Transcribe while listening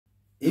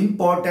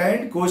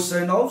Important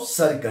question of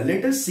circle.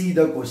 Let us see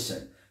the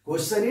question.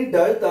 Question is,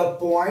 does the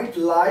point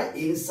lie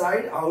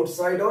inside,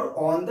 outside or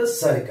on the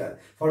circle?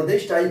 For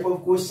this type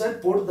of question,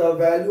 put the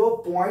value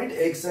of point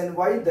x and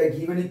y in the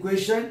given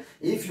equation.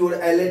 If your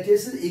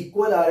LHS is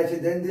equal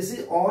RHS, then this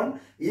is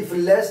on. If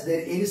less,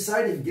 then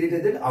inside. If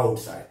greater, than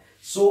outside.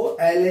 So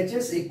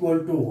LHS equal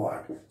to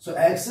what? So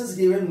x is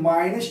given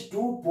minus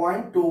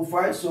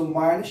 2.25. So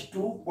minus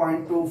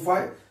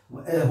 2.25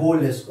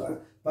 whole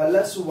square.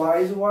 Plus y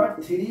is what?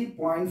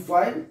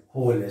 3.5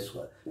 whole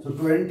square. So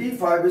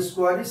 25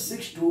 square is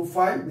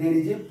 625. There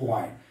is a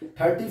point.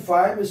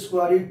 35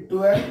 square is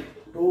 12.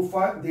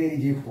 25. There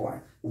is a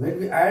point. When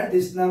we add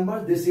this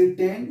number, this is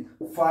 10,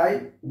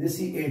 5, this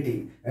is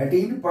 18.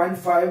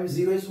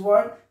 18.50 is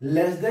what?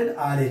 Less than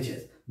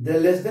RHS. The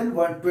less than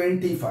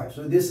 125.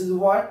 So this is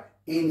what?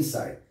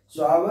 Inside.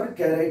 So our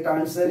correct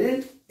answer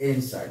is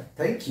inside.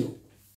 Thank you.